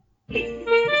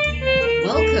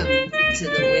Welcome to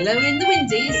the Willow in the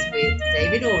Windies with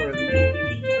David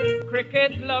Oram.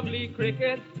 Cricket, lovely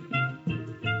cricket,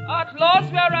 at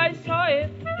last where I saw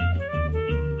it.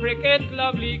 Cricket,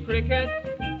 lovely cricket,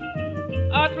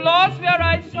 at last where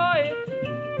I saw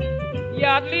it.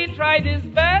 Yardley tried his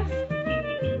best,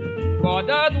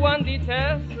 Goddard won the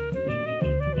test.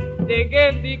 They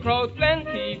gave the crowd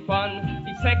plenty fun.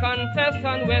 The second test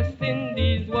on West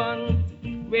Indies won.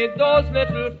 With those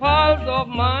little pals of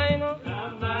mine.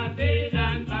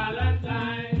 And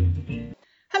Valentine.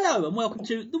 Hello and welcome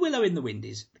to The Willow in the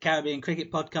Windies, the Caribbean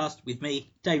cricket podcast with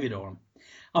me, David Oram.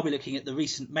 I'll be looking at the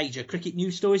recent major cricket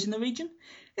news stories in the region,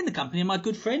 in the company of my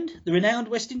good friend, the renowned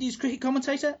West Indies cricket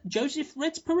commentator, Joseph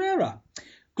Reds Perreira.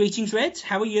 Greetings, Reds.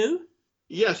 How are you?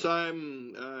 Yes,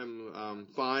 I'm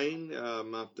fine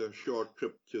after a short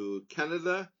trip to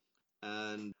Canada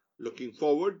and looking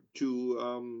forward to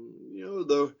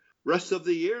the rest of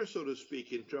the year, so to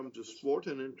speak, in terms of sport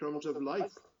and in terms of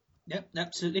life. Yep,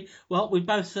 absolutely. Well, we're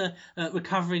both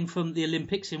recovering from the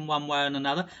Olympics in one way and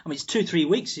another. I mean, it's 2-3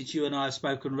 weeks since you and I have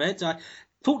spoken, Reds.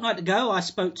 Fortnight ago, I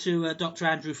spoke to Dr.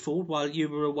 Andrew Ford while you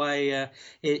were away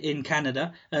in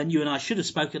Canada, and you and I should have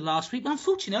spoken last week. But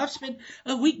unfortunately, I've spent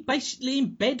a week basically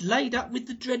in bed, laid up with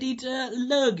the dreaded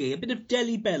lurgy, a bit of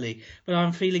delly belly. But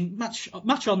I'm feeling much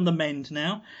on the mend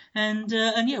now, and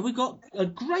yeah, we've got a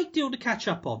great deal to catch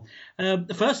up on.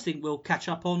 The first thing we'll catch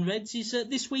up on, Reds, is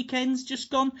this weekend's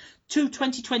just gone. 2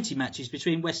 2020 matches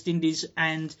between West Indies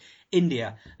and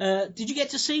India. Did you get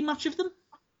to see much of them?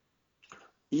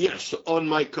 Yes, on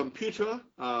my computer.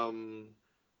 QuickTime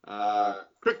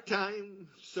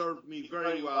served me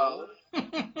very well.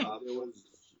 There was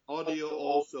audio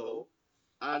also,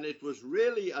 and it was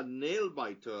really a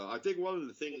nail-biter. I think one of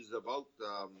the things about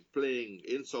playing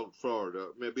in South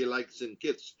Florida, maybe like St.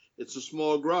 Kitts, it's a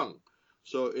small ground.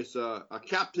 So it's a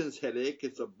captain's headache,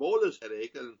 it's a bowler's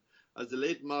headache, and as the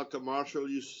late Malcolm Marshall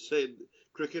used to say,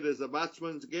 cricket is a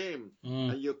batsman's game.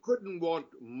 And you couldn't want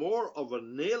more of a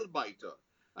nail-biter.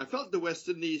 I felt the West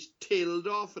Indies tailed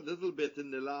off a little bit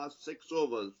in the last 6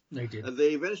 overs. They did. And they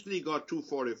eventually got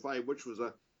 245, which was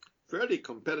a fairly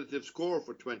competitive score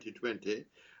for 2020.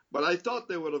 But I thought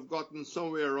they would have gotten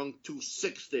somewhere around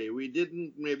 260. We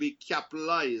didn't maybe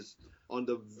capitalize on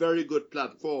the very good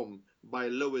platform by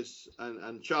Lewis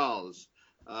and Charles.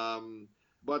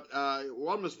 But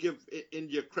one must give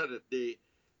India credit.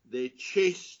 They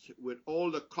chased with all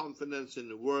the confidence in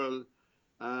the world.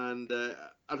 And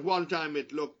at one time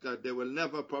it looked that they will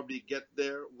never probably get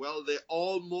there. Well, they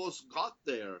almost got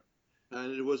there.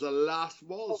 And it was a last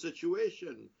ball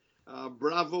situation.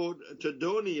 Bravo to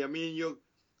Dhoni. I mean,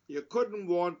 you couldn't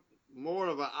want more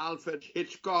of an Alfred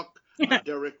Hitchcock,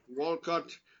 Derek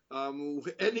Walcott,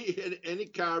 any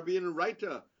Caribbean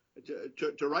writer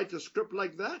to write a script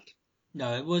like that.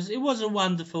 No, it was a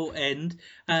wonderful end,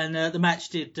 and the match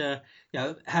did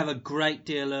have a great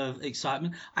deal of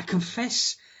excitement. I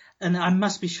confess, and I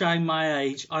must be showing my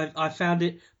age, I found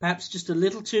it perhaps just a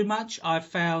little too much. I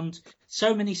found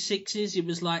so many sixes. It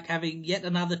was like having yet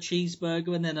another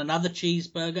cheeseburger and then another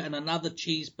cheeseburger and another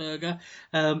cheeseburger.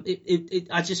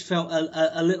 I just felt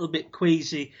a little bit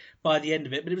queasy by the end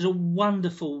of it, but it was a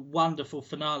wonderful, wonderful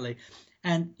finale.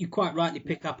 And you quite rightly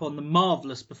pick up on the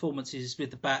marvellous performances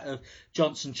with the bat of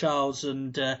Johnson Charles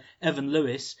and Evan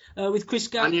Lewis, with Chris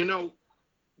Gayle. And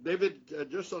David,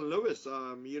 just on Lewis,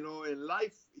 in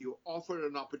life you offer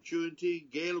an opportunity.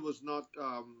 Gayle was not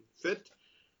fit,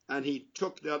 and he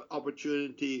took that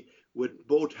opportunity with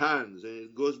both hands. And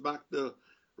it goes back to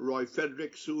Roy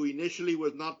Fredericks, who initially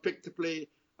was not picked to play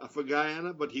for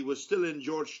Guyana, but he was still in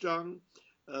Georgetown.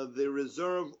 The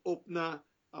reserve opener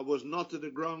was not to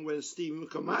the ground when Stephen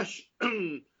Camash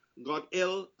got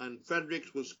ill and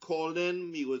Fredericks was called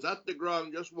in. He was at the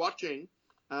ground just watching.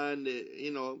 And,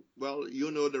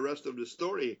 the rest of the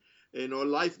story.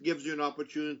 Life gives you an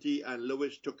opportunity, and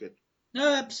Lewis took it.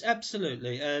 No,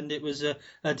 absolutely. And it was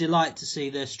a delight to see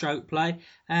their stroke play.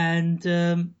 And,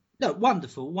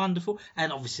 wonderful, wonderful.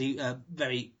 And obviously,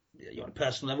 very, on a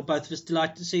personal level, both of us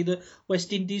delighted to see the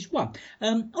West Indies won.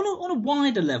 On a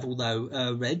wider level,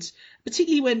 though, Reds,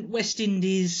 particularly when West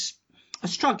Indies are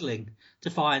struggling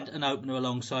to find an opener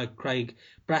alongside Craig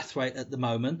Brathwaite at the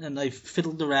moment, and they've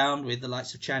fiddled around with the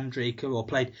likes of Chandrika or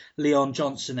played Leon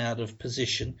Johnson out of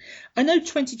position. I know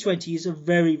 2020 is a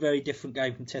very, very different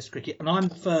game from Test cricket, and I'm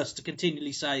the first to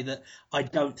continually say that I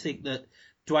don't think that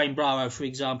Dwayne Bravo, for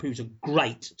example, who's a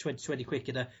great 2020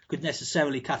 cricketer, could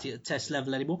necessarily cut it at Test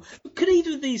level anymore. But could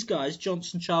either of these guys,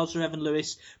 Johnson, Charles or Evan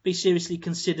Lewis, be seriously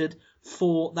considered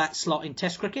for that slot in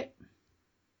Test cricket?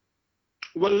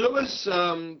 Well, Lewis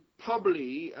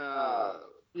probably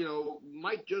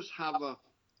might just have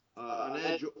an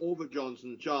edge over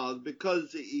Johnson Charles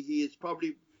because he has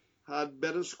probably had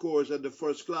better scores at the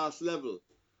first class level.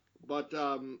 But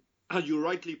as you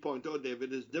rightly point out,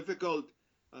 David, it's difficult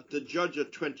to judge a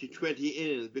 2020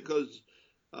 innings because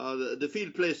the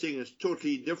field placing is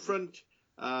totally different,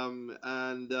 and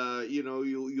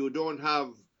you don't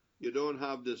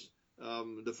have this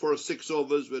the first 6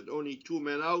 overs with only 2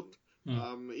 men out.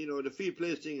 The field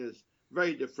placing is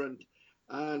very different,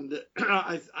 and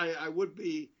I would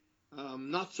be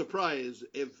not surprised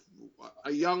if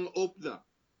a young opener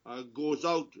goes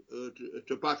out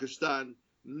to Pakistan,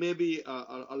 maybe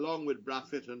along with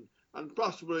Braffett and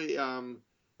possibly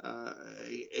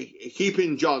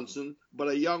keeping Johnson, but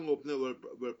a young opener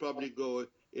will probably go.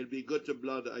 It'll be good to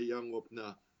blood a young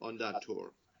opener on that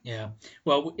tour. Yeah.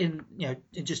 Well, in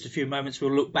just a few moments,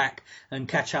 we'll look back and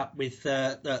catch up with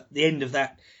the end of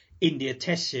that India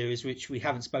Test series, which we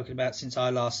haven't spoken about since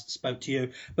I last spoke to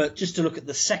you. But just to look at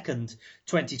the second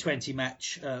 2020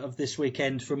 match of this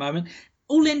weekend for a moment.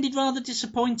 All ended rather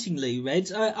disappointingly,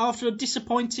 Reds. After a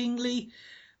disappointingly...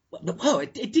 Well,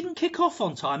 it didn't kick off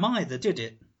on time either, did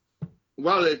it?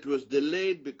 Well, it was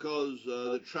delayed because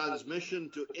the transmission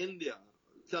to India,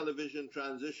 television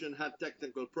transition, had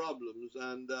technical problems,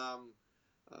 and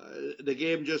the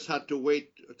game just had to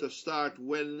wait to start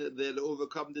when they'd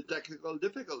overcome the technical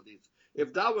difficulties.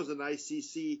 If that was an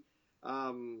ICC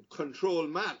control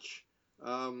match,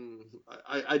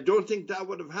 I don't think that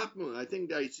would have happened. I think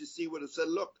the ICC would have said,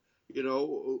 look,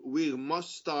 we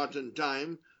must start in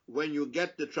time. When you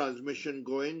get the transmission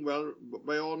going, well,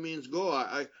 by all means go.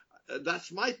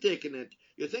 That's my take on it.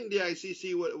 You think the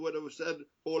ICC would have said,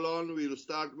 hold on, we'll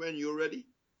start when you're ready?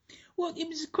 Well, it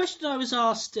was a question I was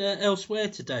asked elsewhere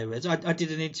today, Rez. I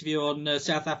did an interview on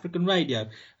South African radio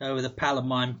with a pal of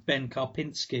mine, Ben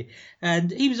Karpinski, and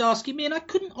he was asking me, and I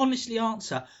couldn't honestly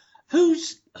answer, who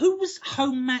was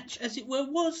home match, as it were,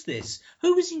 was this?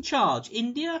 Who was in charge,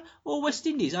 India or West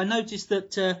Indies? I noticed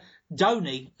that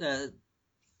Dhoni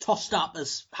tossed up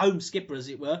as home skipper, as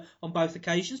it were, on both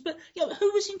occasions, but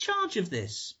who was in charge of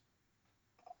this?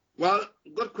 Well,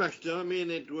 good question. I mean,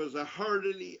 it was a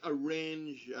hurriedly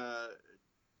arranged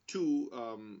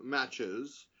 2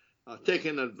 matches,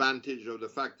 taking advantage of the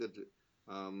fact that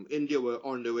India were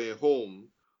on their way home,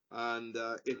 and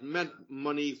it meant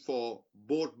money for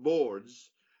both boards.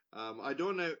 I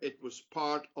don't know if it was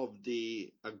part of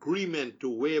the agreement to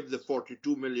waive the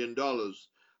 $42 million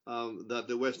that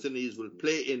the West Indies will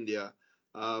play India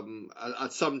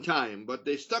at some time, but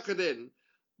they stuck it in.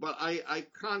 But I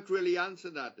can't really answer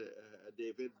that,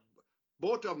 David.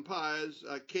 Both umpires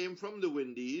came from the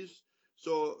Windies,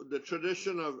 so the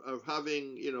tradition of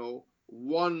having,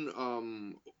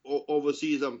 one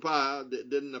overseas umpire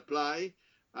didn't apply.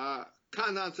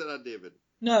 Can't answer that, David.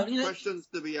 No, questions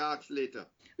to be asked later.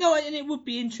 No, and it would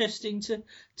be interesting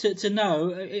to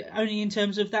know, only in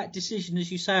terms of that decision,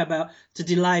 as you say, about to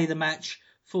delay the match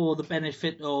for the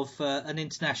benefit of an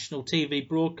international TV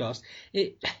broadcast.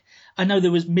 I know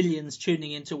there was millions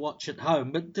tuning in to watch at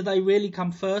home, but do they really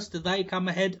come first? Do they come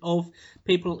ahead of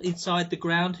people inside the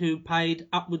ground who paid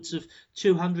upwards of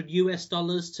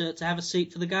 $200 to have a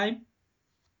seat for the game?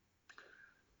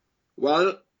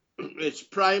 Well, it's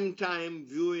prime time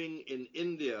viewing in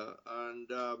India, and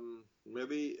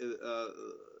maybe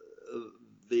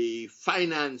the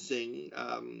financing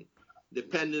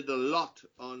depended a lot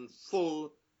on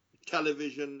full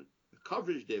television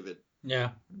coverage, David.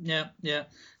 Yeah.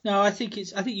 No, I think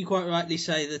you quite rightly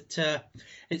say that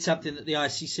it's something that the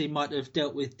ICC might have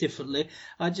dealt with differently.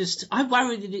 I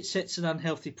worry that it sets an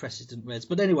unhealthy precedent, Reds.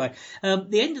 But anyway,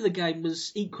 the end of the game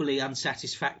was equally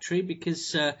unsatisfactory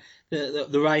because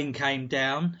the rain came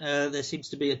down. There seems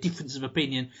to be a difference of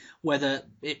opinion whether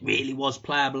it really was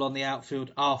playable on the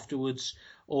outfield afterwards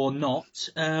or not.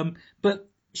 But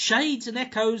shades and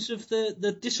echoes of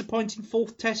the disappointing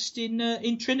 4th test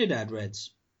in Trinidad, Reds.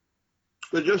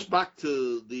 Well, just back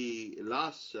to the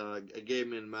last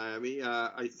game in Miami,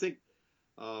 I think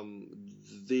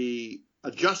the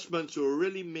adjustments were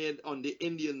really made on the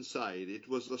Indian side. It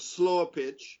was a slower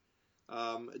pitch.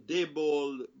 They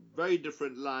bowled very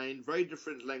different line, very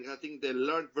different length. I think they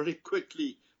learned very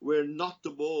quickly where not to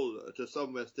bowl to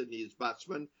some West Indies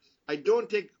batsmen. I don't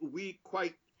think we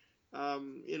quite,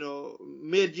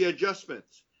 made the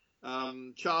adjustments.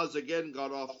 Charles again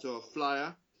got off to a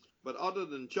flyer. But other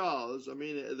than Charles, I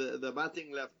mean, the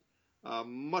batting left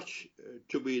much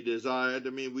to be desired.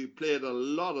 I mean, we played a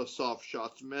lot of soft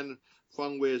shots. Men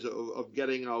found ways of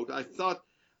getting out. I thought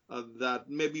that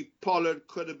maybe Pollard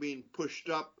could have been pushed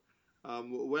up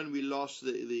when we lost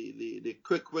the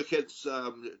quick wickets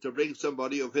to bring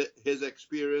somebody of his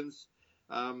experience.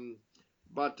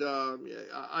 But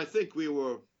I think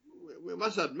we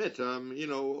must admit,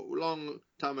 long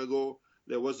time ago,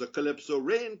 there was a calypso.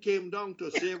 Rain came down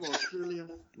to save Australia.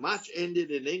 Match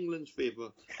ended in England's favour.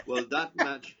 Well, that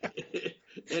match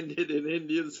ended in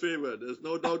India's favour. There's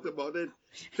no doubt about it.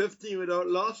 15 without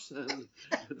loss, and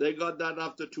they got that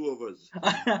after 2 overs.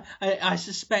 I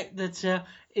suspect that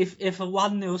if a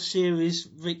 1-0 series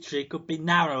victory could be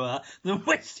narrower than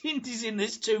West Indies in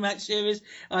this 2-match series,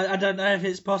 I don't know if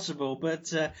it's possible.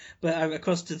 But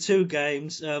across the 2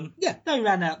 games, they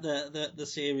ran out the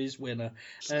series winner,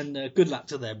 and good luck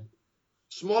to them.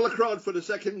 Smaller crowd for the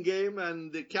second game,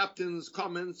 and the captain's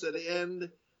comments at the end.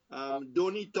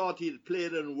 Dhoni thought he'd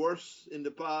played in worse in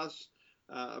the past.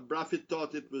 Brafitt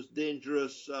thought it was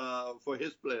dangerous for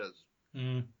his players.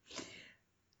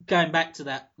 Going back to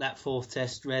that 4th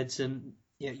test, Reds, and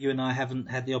you and I haven't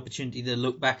had the opportunity to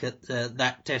look back at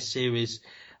that test series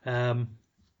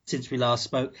since we last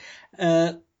spoke.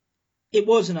 It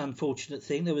was an unfortunate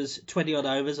thing. There was 20-odd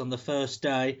overs on the first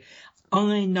day.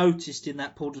 I noticed in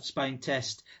that Port of Spain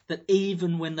test that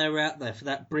even when they were out there for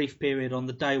that brief period on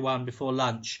the day 1 before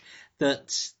lunch,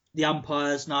 that the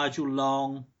umpires, Nigel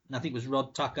Long, and I think it was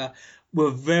Rod Tucker,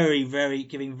 were very, very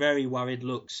giving very worried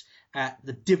looks at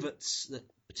the divots that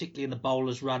particularly in the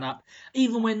bowler's run-up.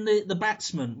 Even when the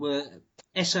batsmen were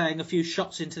essaying a few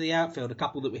shots into the outfield, a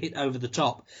couple that were hit over the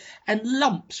top, and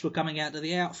lumps were coming out of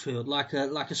the outfield like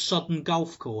a sodden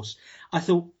golf course. I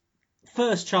thought,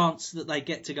 first chance that they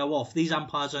get to go off, these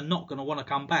umpires are not going to want to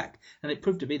come back, and it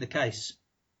proved to be the case.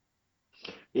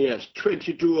 Yes,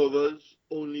 22 overs,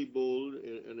 only bowled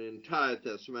in an entire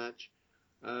test match,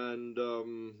 and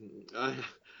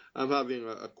I'm having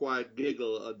a quiet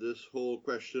giggle at this whole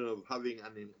question of having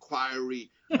an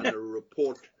inquiry and a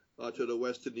report to the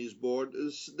West Indies board.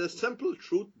 The simple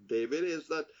truth, David, is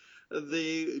that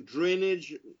the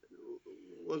drainage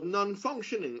was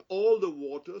non-functioning. All the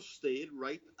water stayed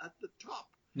right at the top.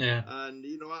 Yeah. And,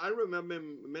 I remember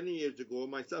many years ago,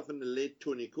 myself and the late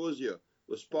Tony Cozier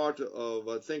was part of,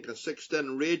 I think, a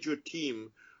 610 radio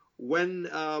team when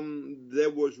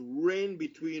there was rain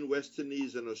between West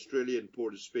Indies and Australia in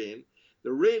Port of Spain.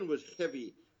 The rain was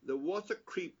heavy. The water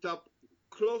creeped up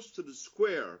close to the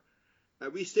square.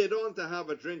 We stayed on to have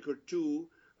a drink or two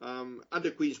at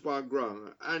the Queen's Park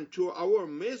ground. And to our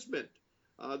amazement,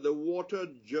 the water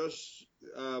just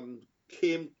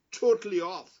came totally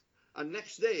off. And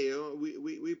next day,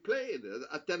 we played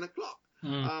at 10 o'clock.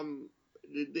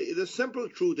 The simple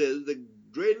truth is the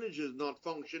drainage is not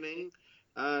functioning.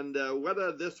 And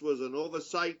whether this was an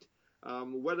oversight,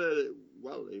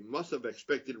 they must have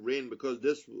expected rain because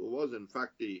this was, in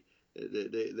fact,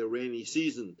 the rainy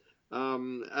season.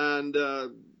 And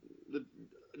the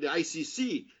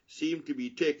ICC seemed to be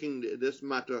taking this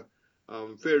matter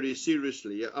fairly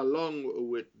seriously, along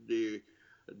with the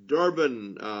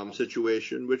Durban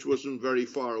situation, which wasn't very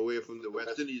far away from the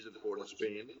West Indies and Port of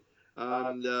Spain.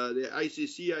 And the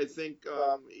ICC, I think,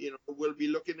 will be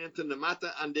looking into the matter,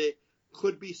 and there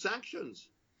could be sanctions.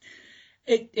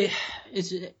 It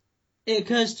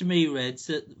occurs to me, Reds,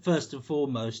 that first and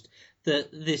foremost,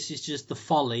 that this is just the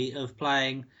folly of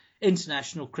playing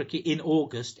international cricket in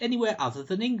August anywhere other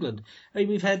than England. I mean,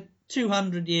 we've had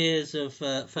 200 years of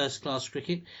first-class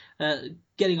cricket,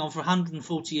 getting on for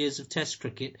 140 years of Test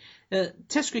cricket.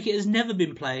 Test cricket has never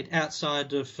been played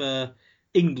outside of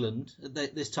England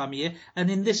this time of year,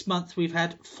 and in this month we've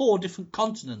had 4 different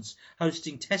continents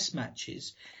hosting Test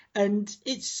matches, and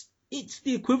it's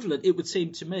the equivalent, it would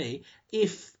seem to me,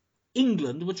 if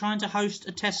England were trying to host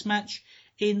a Test match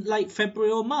in late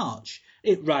February or March.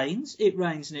 It rains,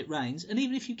 and it rains, and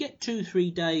even if you get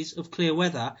 2-3 days of clear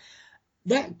weather,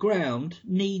 that ground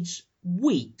needs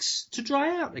weeks to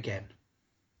dry out again.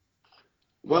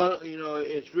 Well,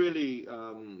 it's really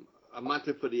a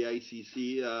matter for the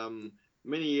ICC.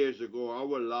 Many years ago,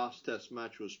 our last Test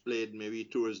match was played maybe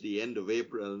towards the end of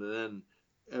April, and then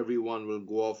everyone will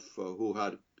go off who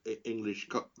had English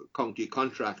county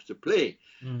contracts to play.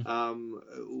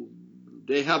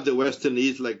 They have the West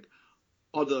Indies, like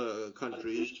other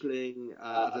countries, playing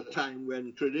at a time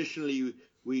when traditionally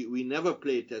we never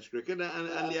played Test cricket,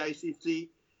 and the ICC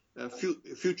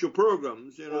future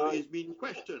programs, is being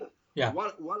questioned. Yeah.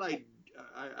 What I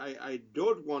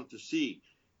don't want to see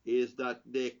is that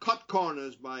they cut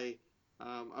corners by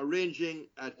arranging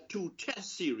a 2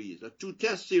 Test series. A 2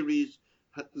 Test series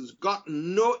has got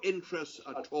no interest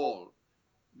at all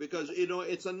because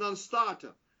it's a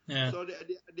non-starter. Yeah. So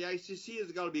the ICC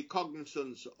has got to be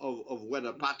cognizant of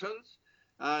weather patterns,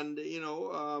 and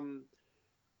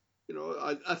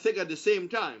I think at the same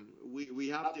time we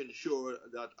have to ensure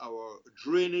that our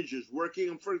drainage is working.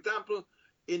 And for example,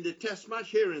 in the test match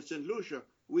here in St. Lucia,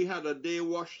 we had a day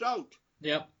washed out.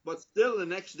 Yep. But still, the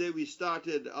next day we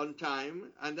started on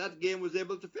time, and that game was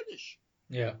able to finish.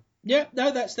 Yeah. Yeah,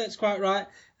 no, that's quite right.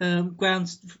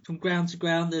 Grounds from ground to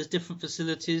ground, there's different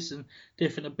facilities and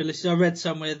different abilities. I read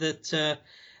somewhere that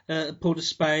Port of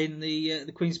Spain,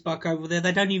 the Queen's Park over there,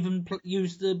 they don't even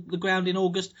use the ground in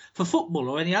August for football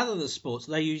or any other sports.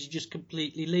 They usually just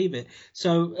completely leave it.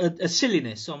 So a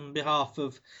silliness on behalf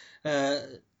of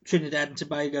Trinidad and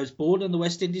Tobago's board and the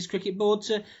West Indies Cricket Board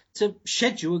to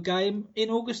schedule a game in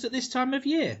August at this time of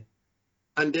year.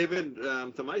 And David,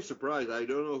 to my surprise, I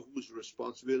don't know whose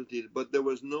responsibility, but there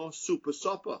was no Super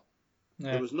Supper.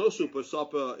 Yeah. There was no Super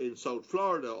Supper in South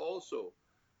Florida also.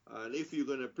 And if you're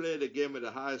going to play the game at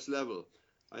the highest level,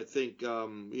 I think,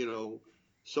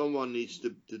 someone needs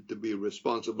to be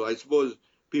responsible. I suppose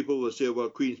people will say, well,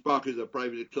 Queen's Park is a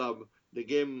private club.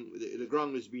 The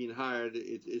ground is being hired.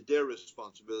 It's their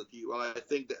responsibility. Well, I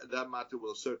think that matter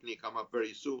will certainly come up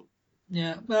very soon.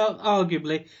 Yeah, well,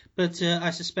 arguably, but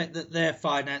I suspect that their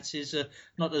finances are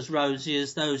not as rosy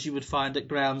as those you would find at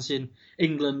grounds in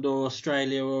England or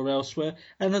Australia or elsewhere,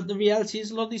 and that the reality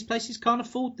is a lot of these places can't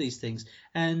afford these things.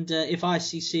 And if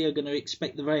ICC are going to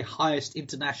expect the very highest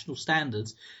international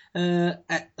standards,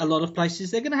 at a lot of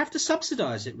places they're going to have to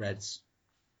subsidise it, Reds.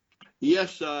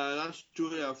 Yes, that's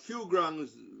true. There are a few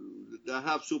grounds that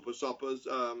have Super Suppers.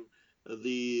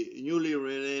 The newly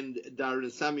renamed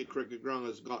Darren Sammy Cricket Ground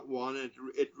has got one.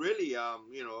 It really,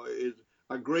 is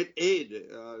a great aid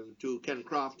to Ken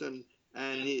Crafton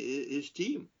and his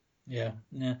team. Yeah.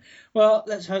 Well,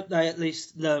 let's hope they at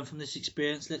least learn from this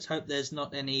experience. Let's hope there's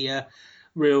not any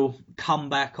real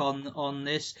comeback on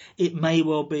this. It may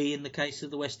well be in the case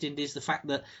of the West Indies. The fact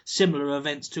that similar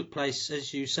events took place,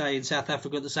 as you say, in South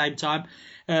Africa at the same time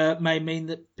may mean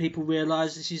that people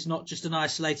realise this is not just an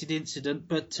isolated incident,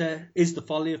 but is the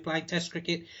folly of playing Test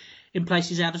cricket in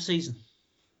places out of season.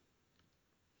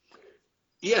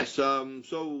 Yes, so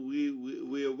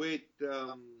we await,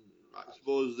 I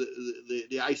suppose, the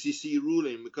ICC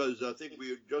ruling, because I think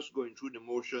we're just going through the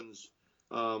motions.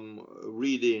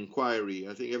 Read the inquiry.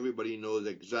 I think everybody knows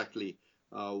exactly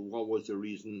what was the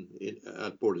reason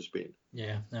at Port of Spain.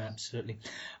 Yeah, no, absolutely.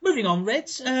 Moving on,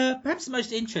 Reds. Perhaps the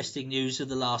most interesting news of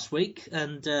the last week,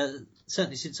 and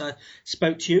certainly since I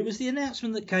spoke to you, was the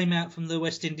announcement that came out from the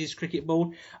West Indies Cricket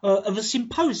Board of a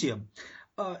symposium.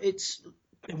 It's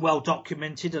well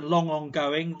documented and long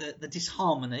ongoing, the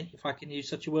disharmony, if I can use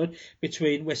such a word,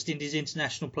 between West Indies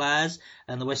international players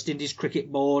and the West Indies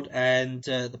Cricket Board and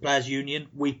the Players Union,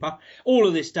 WIPA. All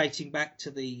of this dating back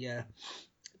to it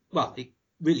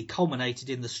really culminated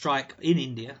in the strike in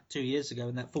India 2 years ago,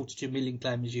 and that 42 million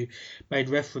claim, as you made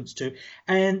reference to.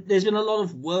 And there's been a lot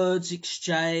of words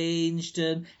exchanged.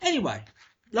 And anyway,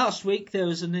 last week there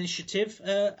was an initiative,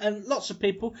 and lots of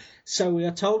people, so we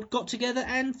are told, got together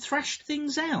and thrashed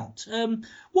things out.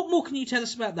 What more can you tell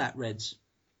us about that, Reds?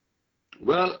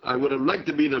 Well, I would have liked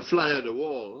to be a fly on the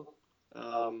wall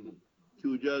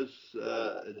to just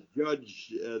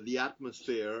judge the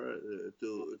atmosphere,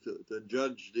 to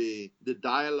judge the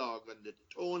dialogue and the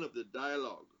tone of the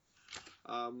dialogue.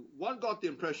 One got the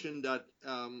impression that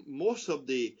most of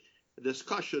the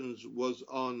discussions was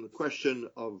on the question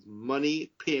of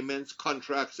money, payments,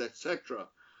 contracts, etc.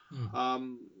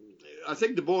 I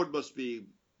think the board must be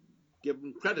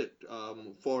given credit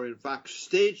for, in fact,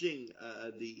 staging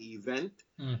the event,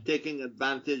 taking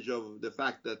advantage of the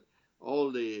fact that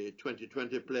all the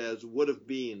 2020 players would have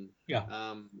been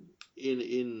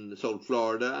in South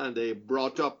Florida, and they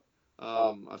brought up,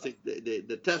 I think,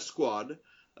 the test squad.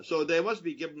 So they must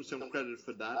be given some credit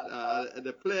for that.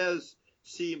 The players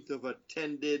seem to have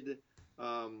attended,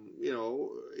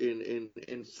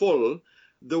 in full.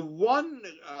 The one,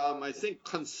 I think,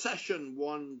 concession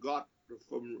one got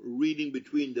from reading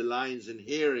between the lines and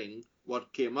hearing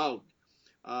what came out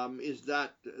is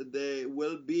that there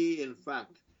will be, in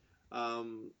fact,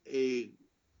 a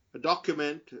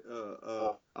document,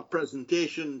 a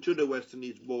presentation to the West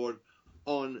Indies Board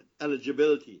on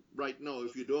eligibility. Right now,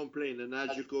 if you don't play in the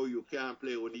Nagico, you can't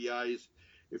play ODIs.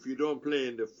 If you don't play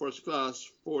in the first class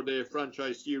 4-day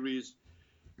franchise series,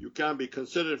 you can't be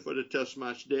considered for the test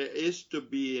match. There is to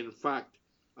be, in fact,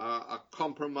 a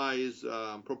compromise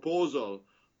proposal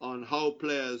on how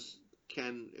players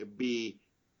can be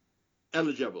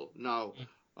eligible. Now,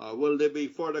 will there be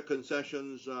further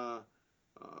concessions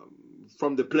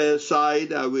from the players'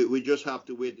 side? We just have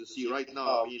to wait to see. Right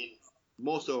now, I mean,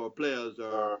 most of our players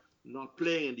are not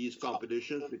playing in these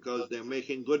competitions because they're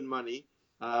making good money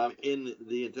in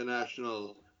the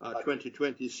international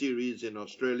 2020 series in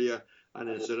Australia and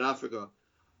in South Africa.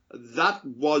 that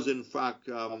was in fact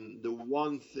the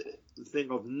one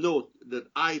thing of note that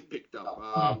I picked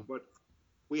up. But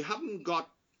we haven't got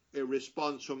a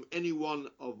response from any one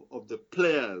of the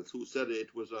players who said it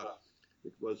was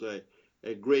a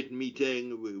great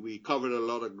meeting. We covered a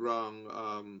lot of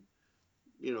ground.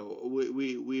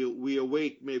 We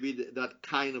await maybe that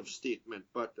kind of statement,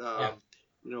 but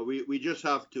we just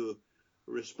have to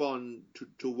respond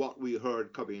to what we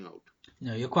heard coming out.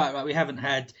 No, you're quite right. We haven't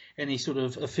had any sort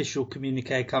of official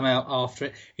communique come out after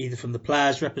it, either from the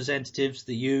players' representatives,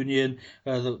 the union,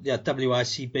 the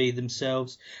WICB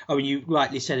themselves. I mean, you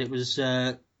rightly said it was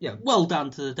well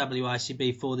done to the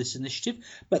WICB for this initiative,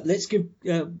 but let's give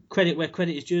credit where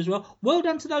credit is due as well. Well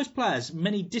done to those players,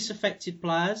 many disaffected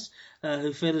players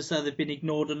who feel as though they've been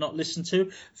ignored and not listened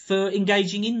to, for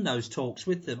engaging in those talks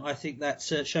with them. I think that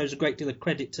shows a great deal of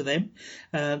credit to them.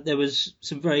 There was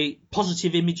some very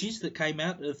positive images that came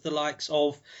out of the likes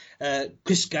of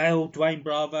Chris Gale, Dwayne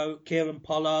Bravo, Kieran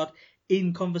Pollard,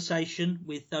 in conversation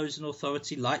with those in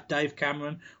authority like Dave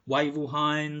Cameron, Wavell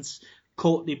Hines,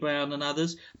 Courtney Brown and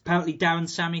others. Apparently Darren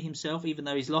Sammy himself, even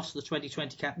though he's lost the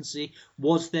 2020 captaincy,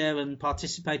 was there and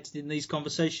participated in these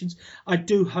conversations. I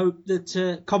do hope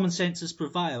that common sense has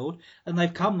prevailed and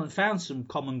they've come and found some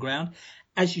common ground,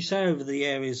 as you say, over the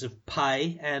areas of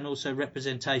pay and also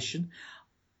representation.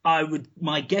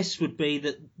 My guess would be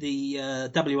that the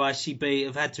WICB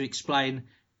have had to explain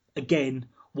again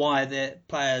why their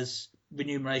players'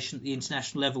 remuneration at the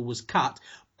international level was cut,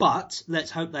 but let's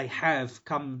hope they have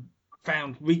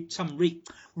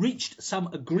reached some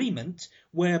agreement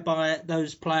whereby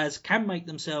those players can make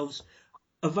themselves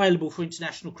available for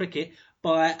international cricket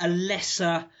by a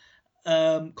lesser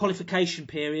qualification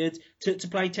period to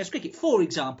play Test cricket. For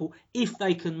example, if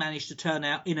they can manage to turn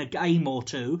out in a game or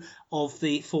two of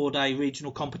the 4-day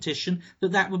regional competition,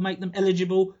 that would make them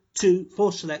eligible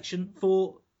for selection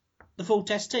for the full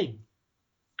Test team.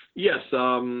 Yes,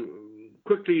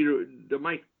 quickly, they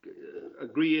might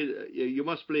agree you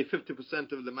must play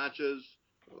 50% of the matches.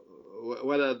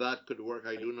 Whether that could work,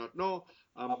 I do not know.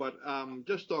 But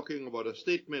just talking about a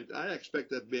statement, I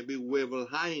expect that maybe Wavell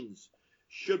Hines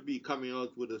should be coming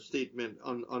out with a statement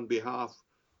on behalf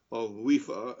of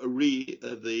the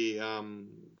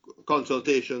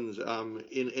consultations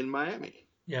in Miami.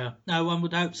 Yeah, no, one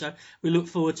would hope so. We look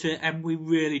forward to it, and we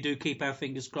really do keep our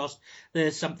fingers crossed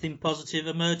there's something positive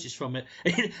emerges from it.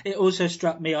 It also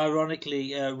struck me,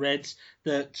 ironically, Reds,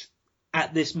 that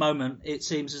at this moment it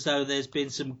seems as though there's been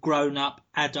some grown-up,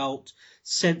 adult,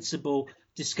 sensible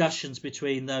discussions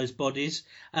between those bodies.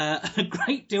 A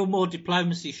great deal more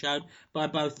diplomacy shown by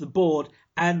both the board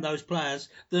and those players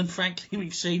than, frankly,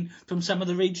 we've seen from some of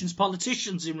the region's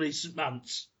politicians in recent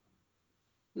months.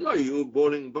 No, you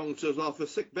bowling bouncers off a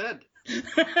sick bed.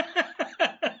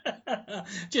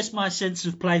 Just my sense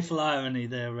of playful irony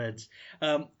there, Reds.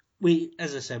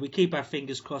 As I said, we keep our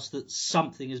fingers crossed that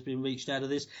something has been reached out of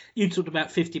this. You talked about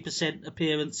 50%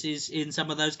 appearances in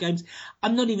some of those games.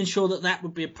 I'm not even sure that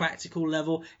would be a practical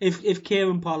level. If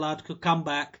Kieran Pollard could come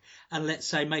back and, let's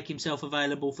say, make himself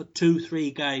available for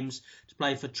 2-3 games to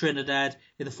play for Trinidad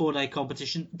in the 4-day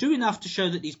competition, do enough to show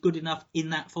that he's good enough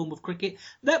in that form of cricket,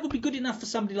 that would be good enough for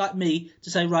somebody like me to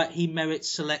say, right, he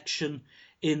merits selection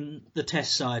in the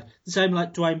Test side. The same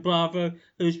like Dwayne Bravo,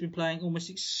 who's been playing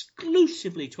almost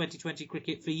exclusively 2020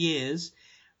 cricket for years.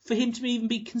 For him to even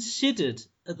be considered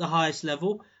at the highest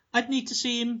level, I'd need to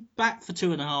see him bat for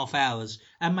 2.5 hours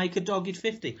and make a dogged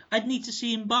 50. I'd need to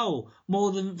see him bowl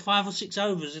more than 5 or 6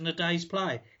 overs in a day's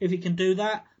play. If he can do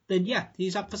that, then yeah,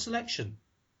 he's up for selection.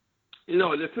 The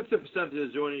 50%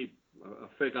 is the only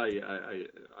figure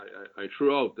I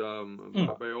threw out.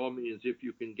 By all means, if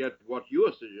you can get what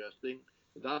you're suggesting,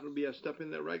 that will be a step in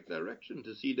the right direction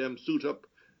to see them suit up,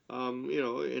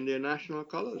 in their national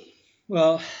colours.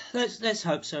 Well, let's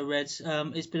hope so, Reds.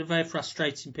 It's been a very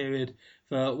frustrating period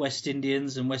for West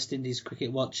Indians and West Indies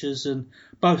cricket watchers, and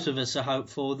both of us are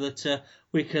hopeful that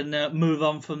we can move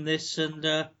on from this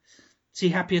and see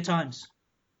happier times.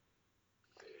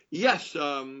 Yes,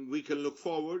 we can look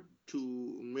forward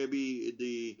to maybe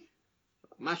the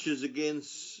matches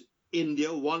against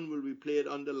India. One will be played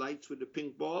under lights with the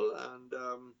pink ball, and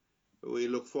we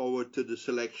look forward to the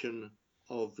selection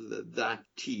of that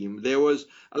team. There was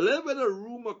a little bit of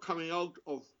rumour coming out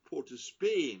of Port of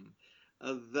Spain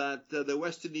that the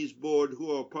West Indies board,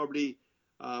 who are probably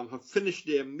have finished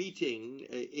their meeting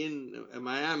in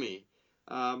Miami,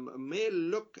 may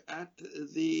look at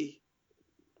the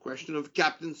question of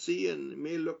captaincy and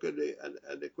may look at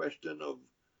the question of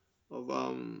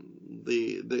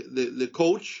the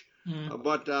coach.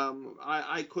 But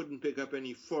I couldn't pick up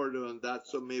any further on that,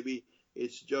 so maybe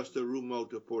it's just a rumour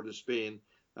out of Port of Spain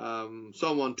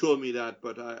Someone told me that,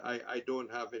 but I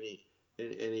don't have any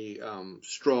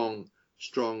strong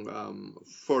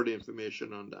further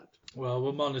information on that. Well,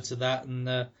 we'll monitor that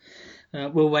and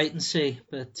we'll wait and see.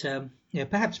 But yeah,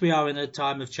 perhaps we are in a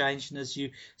time of change. And as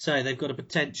you say, they've got a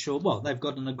potential. Well, they've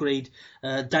got an agreed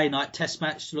day-night test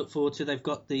match to look forward to. They've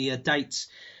got the dates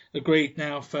agreed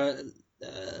now for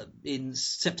in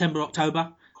September,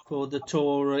 October, for the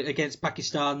tour against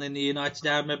Pakistan in the United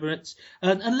Arab Emirates.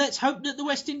 And let's hope that the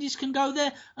West Indies can go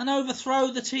there and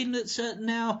overthrow the team that's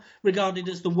now regarded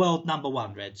as the world number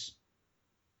one, Reds.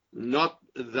 Not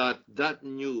that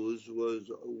news was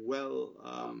well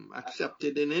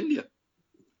accepted in India.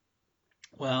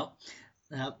 Well,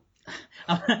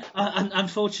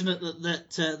 unfortunate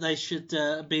that they should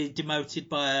be demoted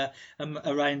by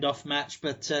a rained-off match,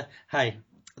 but hey,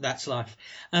 that's life.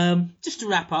 Just to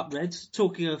wrap up, Reds,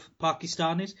 talking of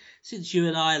Pakistanis, since you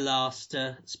and I last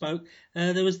spoke,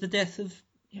 there was the death of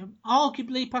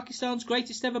arguably Pakistan's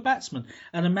greatest ever batsman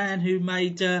and a man who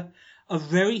made a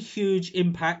very huge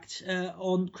impact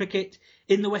on cricket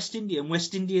in the West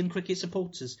Indian cricket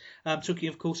supporters. I'm talking,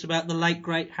 of course, about the late,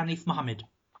 great Hanif Mohammed.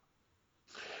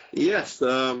 Yes,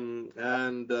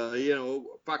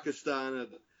 Pakistan had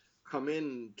come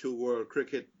into world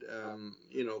cricket,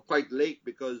 quite late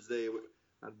because they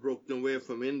had broken away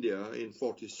from India in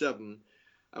 47.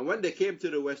 And when they came to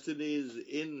the West Indies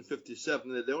in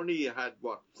 57, they only had,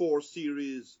 4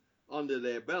 series under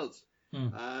their belts.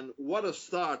 And what a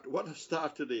start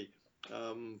to the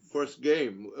first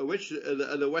game, which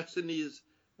the West Indies,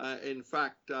 in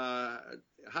fact,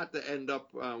 had to end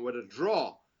up with a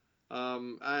draw.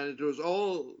 And it was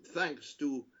all thanks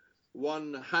to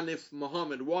one Hanif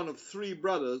Mohammed, one of 3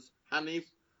 brothers.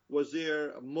 Hanif,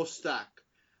 Wazir, Mustaq.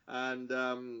 And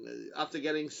after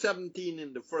getting 17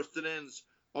 in the first innings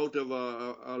out of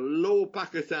a low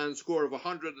Pakistan score of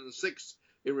 106,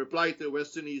 in reply to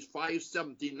West Indies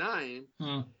 579,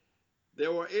 they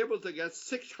were able to get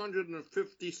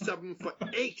 657 for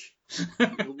 8.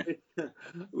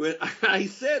 I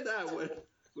said that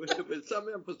with some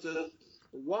emphasis.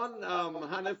 One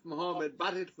Hanif Mohammed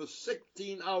batted for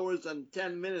 16 hours and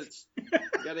 10 minutes,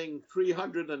 getting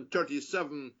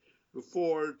 337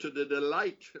 before, to the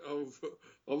delight of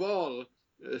all,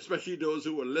 especially those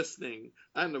who were listening,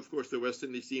 and of course the West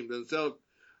Indies team themselves.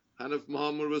 Hanif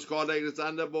Mohammed was called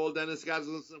Alexander Ball, Dennis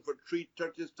Gazelson for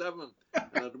 337.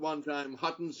 And at one time,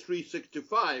 Hutton's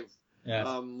 365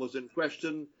 was in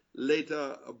question,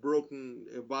 later broken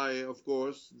by, of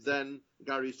course, then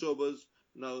Gary Sobers,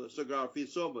 now Sir Garfield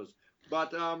Sobers.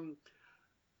 But after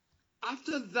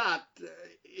that,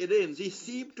 it ends. He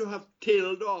seemed to have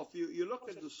tailed off. You look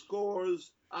at the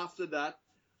scores after that.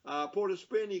 Port of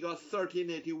Spain, he got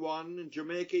 1381. In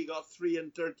Jamaica, he got 3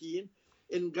 and 13.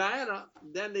 In Guyana,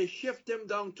 then they shift him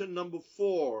down to number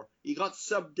 4. He got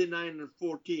 79 and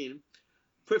 14.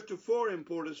 54 in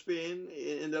Port of Spain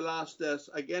in the last test,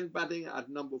 again batting at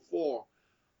number 4.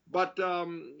 But,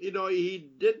 he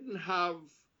didn't have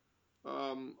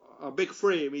a big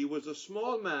frame. He was a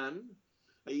small man.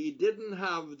 He didn't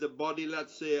have the body,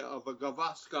 let's say, of a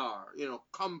Gavaskar,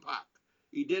 compact.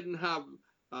 He didn't have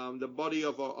the body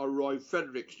of a Roy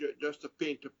Fredericks, just to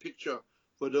paint a picture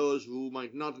for those who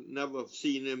might never have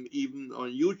seen him even on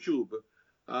YouTube.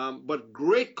 But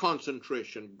great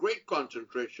concentration.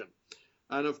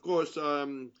 And of course,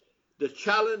 the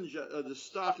challenge at the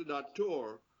start of that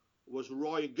tour was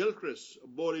Roy Gilchrist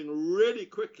bowling really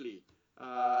quickly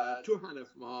to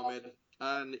Hanif Mohammed,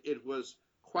 and it was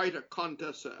quite a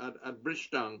contest at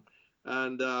Bridgetown.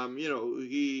 And,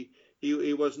 he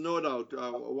was no doubt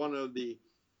one of the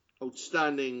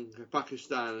outstanding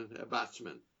Pakistan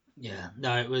batsmen. Yeah,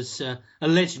 no, it was a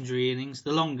legendary innings,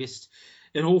 the longest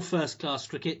in all first-class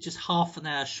cricket, just half an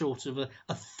hour short of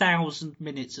 1,000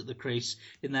 minutes at the crease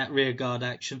in that rearguard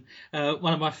action.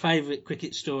 One of my favourite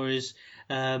cricket stories,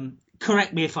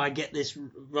 correct me if I get this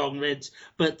wrong, Reds,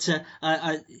 but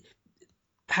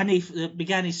Hanif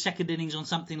began his second innings on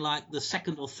something like the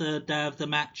second or third day of the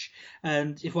match,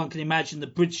 and if one can imagine the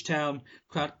Bridgetown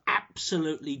crowd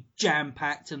absolutely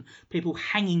jam-packed and people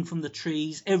hanging from the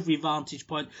trees, every vantage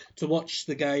point to watch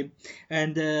the game,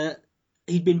 and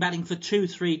he'd been batting for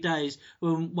 2-3 days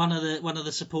when one of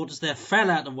the supporters there fell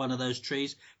out of one of those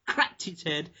trees, cracked his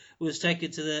head, was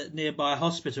taken to the nearby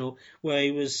hospital where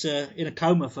he was in a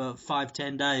coma for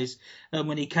 5-10 days, and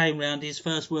when he came round, his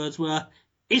first words were,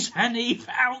 "Is Hanif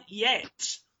out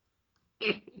yet?"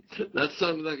 That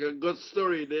sounds like a good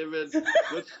story, David.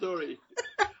 Good story.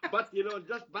 But,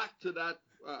 just back to that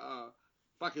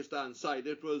Pakistan side,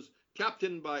 it was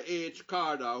captained by A.H.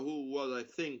 Carter, who was, I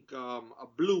think, a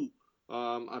blue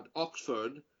at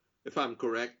Oxford. if I'm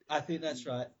correct. I think that's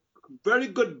right. Very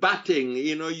good batting.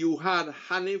 You had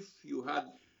Hanif, you had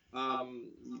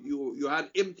you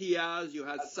had Imtiaz, you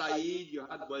had Saeed, you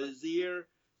had Wazir,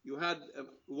 you had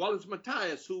Wallace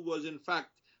Matthias, who was in fact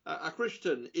a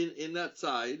Christian in that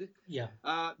side. Yeah.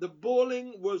 The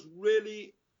bowling was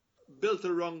really built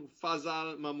around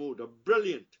Fazal Mahmood, a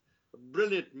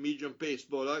brilliant medium pace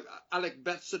bowler, Alec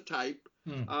Betzer type,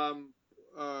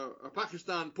 a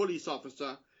Pakistan police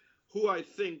officer, who I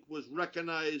think was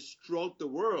recognized throughout the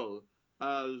world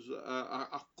as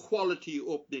a quality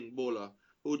opening bowler,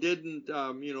 who didn't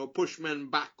push men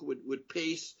back with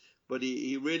pace, but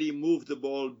he really moved the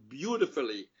ball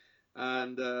beautifully.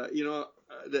 And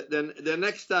then the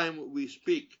next time we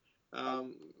speak,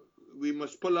 we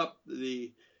must pull up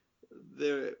the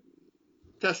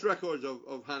test records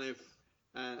of Hanif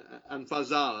and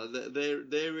Fazal.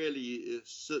 They really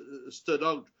stood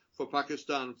out for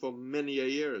Pakistan for many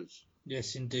years.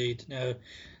 Yes, indeed. No,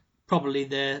 probably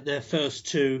their first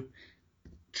two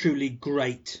truly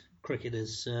great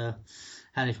cricketers,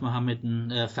 Hanif Mohammed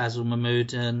and Fazal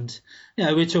Mahmood. And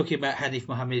we're talking about Hanif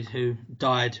Mohammed, who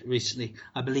died recently,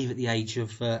 I believe, at the age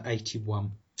of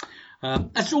 81.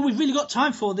 That's all we've really got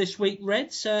time for this week,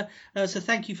 Reds. So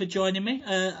thank you for joining me.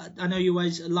 I know you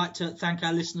always like to thank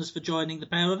our listeners for joining the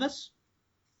pair of us.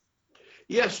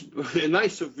 Yes,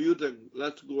 nice of you to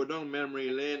let's go down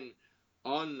memory lane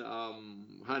on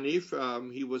Hanif.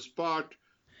 He was part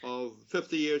of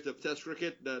 50 years of Test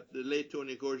cricket that the late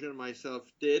Tony Kosher and myself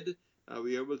did.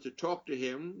 We were able to talk to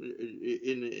him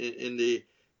in the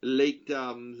late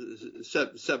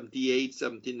 78,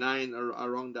 79,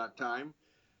 around that time.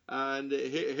 And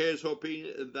here's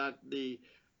hoping that the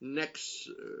next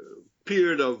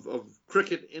period of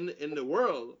cricket in the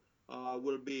world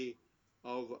will be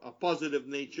of a positive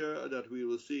nature, that we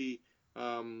will see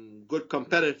good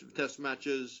competitive test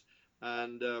matches,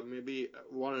 and maybe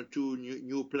one or two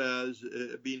new players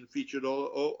being featured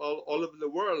all over the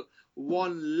world.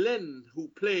 Juan Lin, who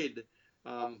played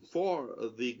for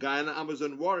the Guyana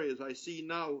Amazon Warriors, I see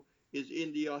now is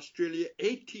in the Australia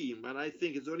A team, and I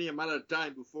think it's only a matter of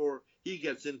time before he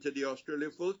gets into the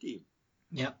Australia full team.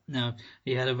 Yeah, no,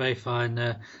 he had a very fine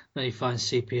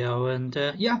CPO, and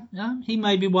he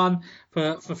may be one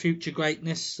for future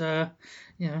greatness.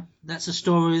 That's a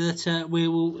story that we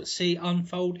will see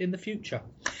unfold in the future.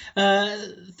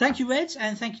 Thank you, Reds,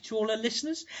 and thank you to all our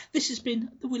listeners. This has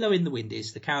been the Willow in the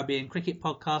Windies, the Caribbean cricket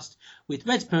podcast with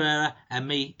Reds Perreira and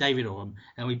me, David Oram,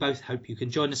 and we both hope you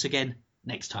can join us again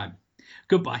next time.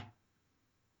 Goodbye.